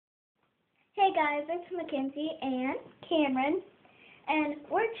Hey guys, it's Mackenzie and Cameron, and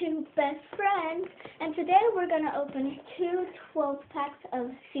we're two best friends, and today we're going to open two 12-packs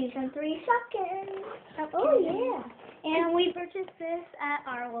of Season 3 Shopkins. Oh yeah. And we purchased this at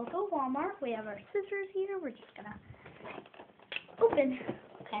our local Walmart. We have our scissors here. We're just going to open.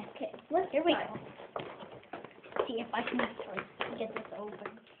 Okay, here we go. See if I can actually get this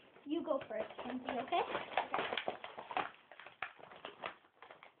open. You go first, Kenzie, okay?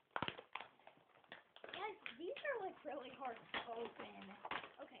 These are like really hard to open.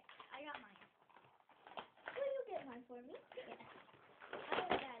 Okay, I got mine. Will you get mine for me? Yeah. I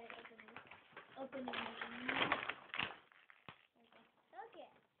was bad at opening mine. Okay.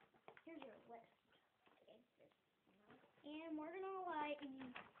 Here's your list. Okay. And we're gonna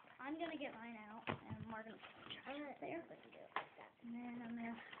I'm gonna get mine out, and we're gonna try it there. And then I'm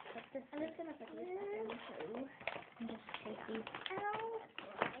gonna put this. I'm just gonna put this in too. And just take these out.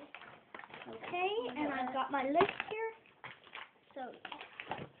 Okay, and I've got my list here. So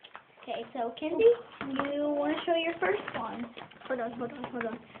Kenzie, you want to show your first one? Hold on.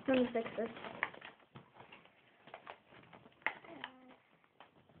 Let me fix this.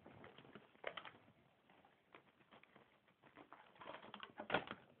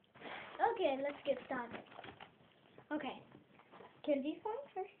 Okay, let's get started. Okay, Kenzie's one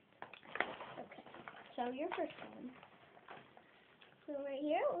first. Okay, show your first one. So right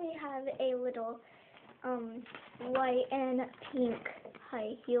here we have a little white and pink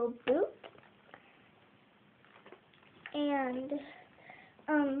high heel boot. And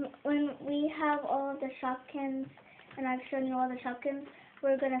when we have all of the Shopkins, and I've shown you all the Shopkins,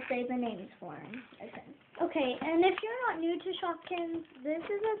 we're going to say the names for them. Okay, and if you're not new to Shopkins, this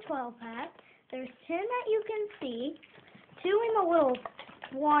is a 12-pack. There's 10 that you can see, 2 in the little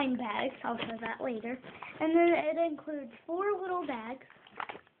wine bags. I'll show that later. And then it includes 4 little bags.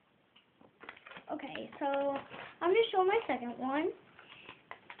 Okay, so I'm going to show my second one.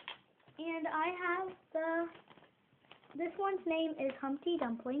 And I have this one's name is Humpty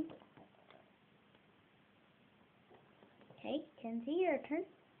Dumpling. Okay, Kenzie, your turn.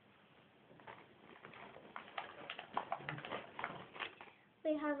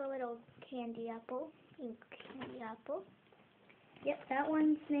 We have a little candy apple, pink candy apple. Yep, that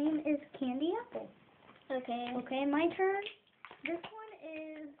one's name is Candy Apple. Okay, my turn. This one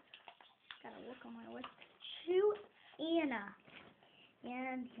is, gotta look on my list, Shoe Anna.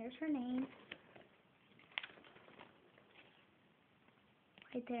 And here's her name.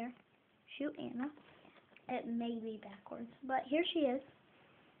 Right there. Shoe Anna. It may be backwards, but here she is.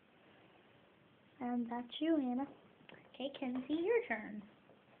 And that's Shoe Anna. Okay, Kenzie, your turn.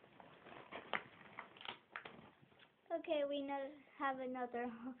 Okay, we have another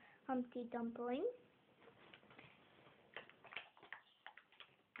Humpty Dumpling.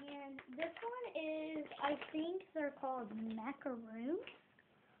 And this one is, I think they're called macaroons.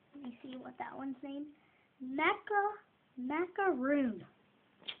 Let me see what that one's name. Macaroon.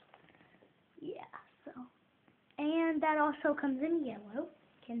 Yeah, so. And that also comes in yellow.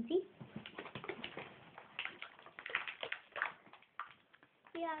 Kenzie?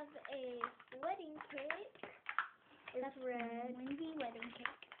 We have a wedding cake. It's red. Windy wedding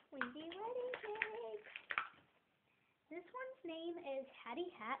cake. Windy wedding cake. This one's name is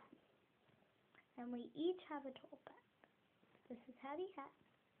Hattie Hat. And we each have a 12-pack. This is Hattie Hat.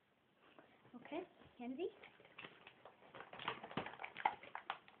 Okay, Kenzie?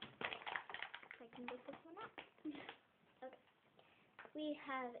 I can make this one up. Okay. We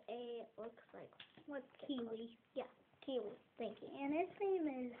have a, looks like, what's kiwi? Yeah, kiwi. Thank you. And its name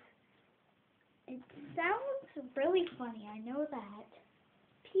is, it sounds really funny, I know that.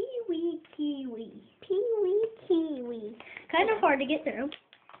 Pee-wee kiwi. Pee-wee kiwi. Kind of hard to get through.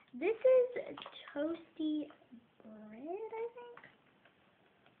 This is toasty bread, I think.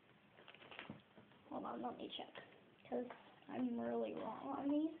 Hold on, let me check. Because I'm really wrong on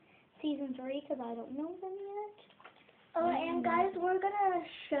these. Season 3, because I don't know them yet. Oh, and guys, we're going to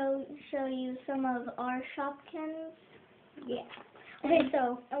show you some of our Shopkins. Yeah. Okay,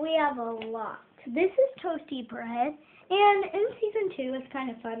 so we have a lot. This is toasty bread. And in Season 2, it's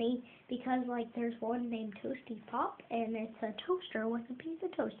kind of funny because, like, there's one named Toasty Pop, and it's a toaster with a piece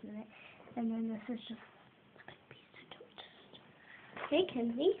of toast in it. And then this is just a piece of toast. Okay,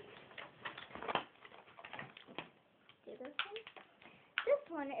 Kenzie. See this one? This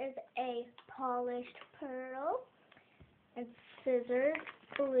one is a polished pearl. It's scissors,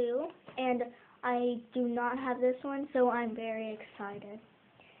 blue, and I do not have this one, so I'm very excited.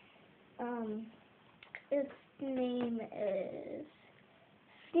 Its name is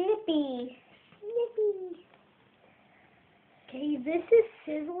Snippy. Okay, this is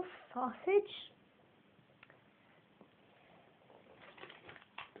Sizzle Sauce. sausage.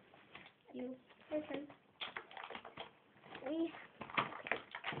 You listen.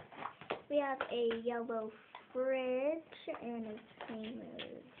 We have a yellow fridge, and its name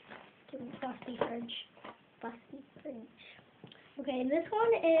is Fusty Fridge. Fusty Fridge. Okay, and this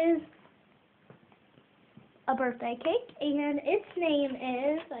one is a birthday cake, and its name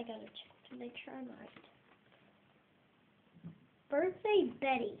is, I gotta check to make sure I'm right. Birthday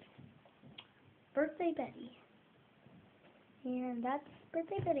Betty. Birthday Betty. And that's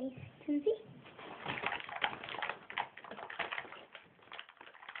Birthday Betty. Susie?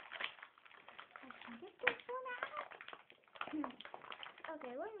 Get this one out.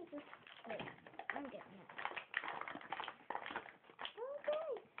 Okay, let me just wait. I'm getting it. Okay.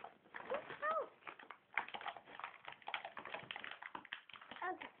 Get out.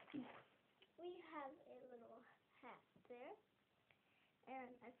 Okay. We have a little hat there.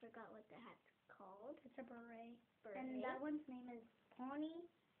 And I forgot what the hat's called. It's a beret. And that one's name is Pawnee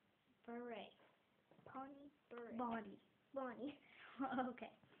Beret. Pawnee Beret. Bonnie. Okay.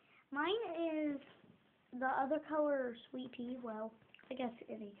 Mine is the other color, Sweet Pea. Well, I guess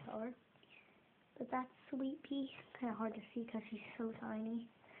any color. But that's Sweet Pea. Kind of hard to see because she's so tiny.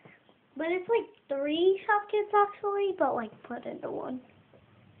 But it's like 3 Shopkins actually, but like put into one.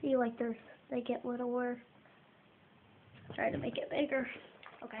 See, like they get littler. Try to make it bigger.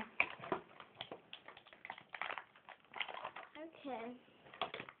 Okay. Okay.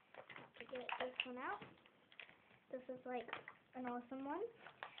 Have to get this one out. This is like an awesome one.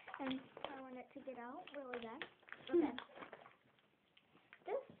 And I want it to get out really bad. Okay.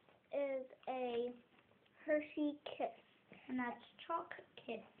 This is a Hershey Kiss. And that's Choco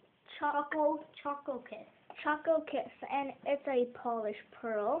Kiss. And it's a polished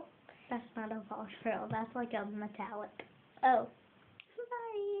pearl. That's not a polished pearl. That's like a metallic. Oh.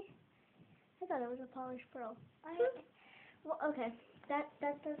 Sorry. I thought it was a polished pearl. Well, okay. That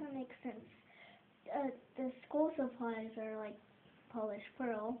doesn't make sense. The school supplies are like polished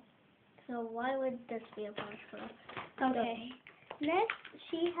pearl. So why would this be a polished pearl? Okay. Next,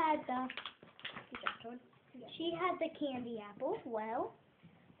 she had the candy apple. Well,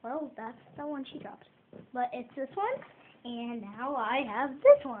 that's the one she dropped. But it's this one, and now I have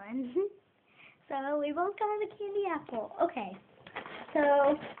this one. So we both got the candy apple. Okay.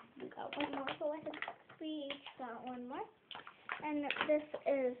 So we got one more. So we each got one more. And this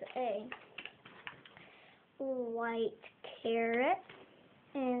is a white carrot.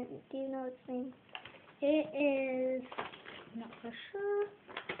 And do you know its name? It is, I'm not for sure.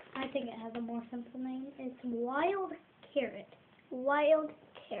 I think it has a more simple name. It's Wild Carrot. Wild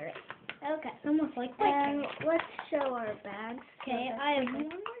Carrot. Okay. Almost like white carrot. Let's show our bags. Okay, I have one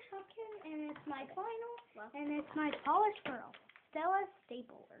more Shopkin, and it's my final, and it's my polished pearl. Stella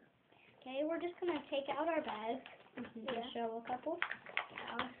Stapler. Okay, we're just going to take out our bags. Just show a couple.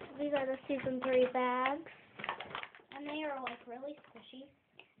 These are the season 3 bags. And they are like really squishy.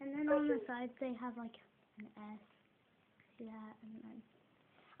 And then on the sides they have like an S. See that? And then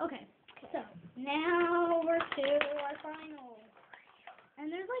okay. So now we're to our final. And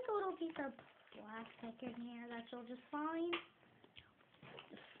there's like a little piece of plastic in here that you'll just find.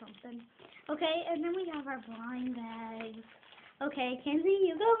 Just something. Okay, and then we have our blind bags. Okay, Kenzie,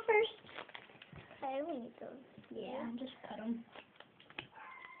 you go first. Okay, we need those. Yeah, just cut them.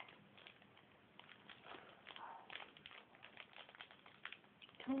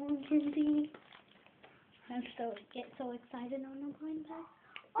 Come on, Kenzie. I get so excited on the blind bag.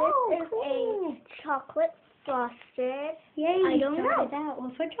 This is cool. A chocolate frosted. Yay, I don't know that.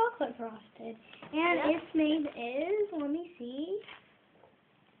 What's a chocolate frosted? And its name is, let me see,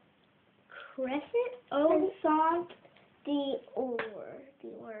 Crescent Croissant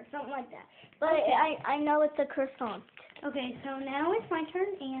or something like that. But okay. I know it's a croissant. Okay, so now it's my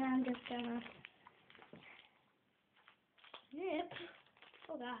turn, and I'm just gonna snip.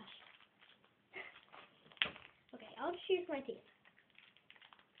 Oh gosh. Okay, I'll just use my teeth.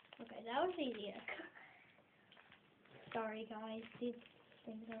 Okay, that was easier. Sorry guys, these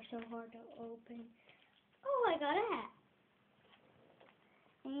things are so hard to open. Oh, I got a hat.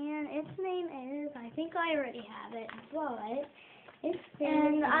 And its name is, I think I already have it, but its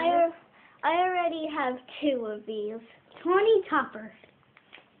name is, I already have 2 of these. Tony Topper.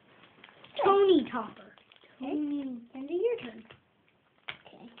 Tony Topper. Okay. And your turn.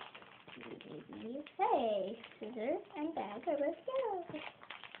 Okay. Hey, scissors and bag. Let's go.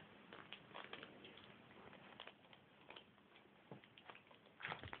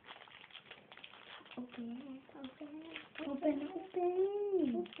 Open.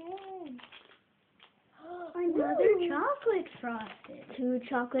 Another chocolate frosted. 2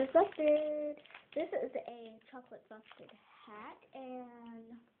 chocolate frosted. This is a chocolate frosted hat,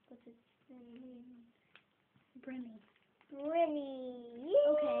 and what's its name? Brimmy. Yay!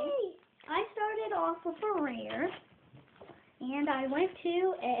 Okay. I started off with a rare, and I went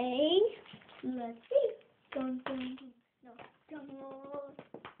to a, let's see,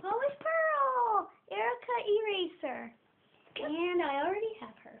 Polish Pearl, Erica Eraser, and I already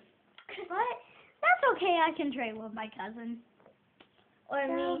have her. But that's okay, I can trade with my cousin. Or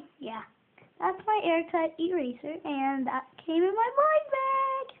me. Yeah. That's my Erica Eraser, and that came in my blind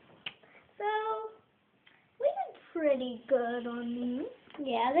bag. So, we did pretty good on these.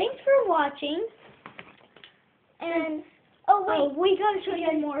 Yeah, thanks for watching. And, we gotta show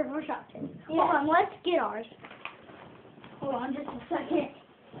you more of our Shopkins. Yeah. Hold on, let's get ours. Hold on just a second.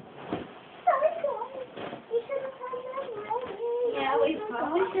 Sorry, guys. We should have had them ready. Yeah, we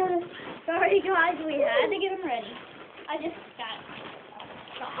probably should have. Sorry, guys, we had to get them ready. I just got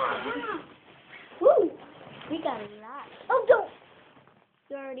Shopkins. Woo! We got a lot. Oh, don't!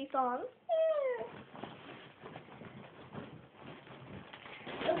 You already saw them?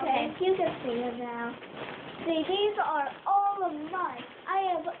 Okay, you can see them now. See, these are all of mine. I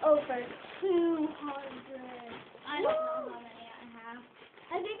have over 200. I don't know how many I have.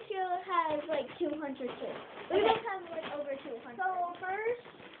 I think she has like 200 too. We both have like over 200. So first,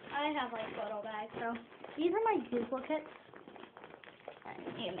 I have like photo bags. So these are my duplicates.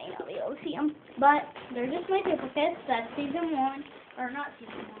 You may not be able to see them, but they're just my duplicates. That's season 1, or not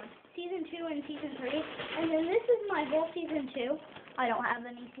season 1, season 2 and season 3. And then this is my whole season 2. I don't have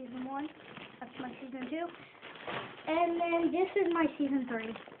any season 1. That's my season 2. And then this is my season 3.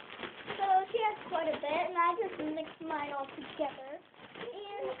 So she has quite a bit, and I just mixed mine all together.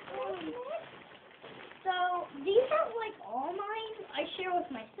 And so these are like all mine. I share with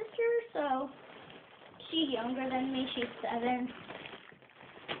my sister, so she's younger than me. She's 7.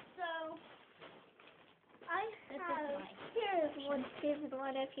 So here's one season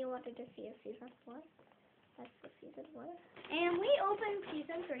 1 if you wanted to see a season 1. That's the season 1. And we opened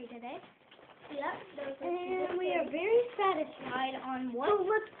season 3 today. Yep. And we are very satisfied on what. So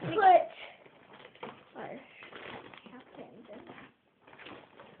let's put our Shopkins in.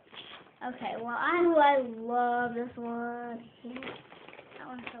 Okay, well I love this one. that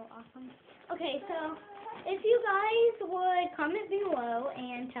one's so awesome. Okay, so if you guys would comment below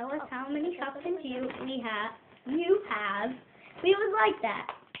and tell us how many Shopkins you have, we would like that.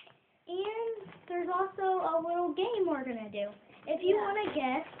 And there's also a little game we're gonna do. If you want to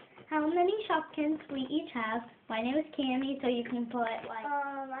guess how many Shopkins we each have, my name is Cammy, so you can put like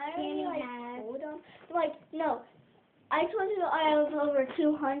I Cammy already has. told them. No. I told you I have over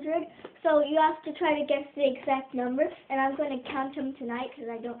 200, so you have to try to guess the exact number, and I'm going to count them tonight because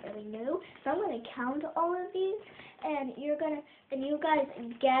I don't really know. So I'm going to count all of these, and you guys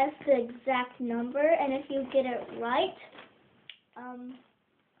guess the exact number, and if you get it right, I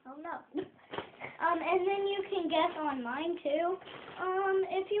don't know. And then you can guess on mine too.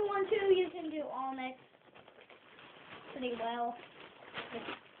 If you want to, you can do all mixed pretty well.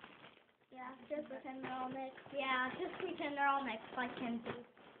 Yeah, just pretend they're all mixed. Yeah, just pretend they're all mixed like Kenzie.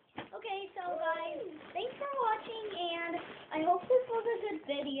 Okay, so guys, thanks for watching, and I hope this was a good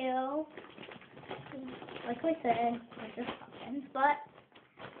video. Like I said, we're just Shopkins, but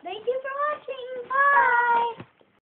thank you for watching. Bye!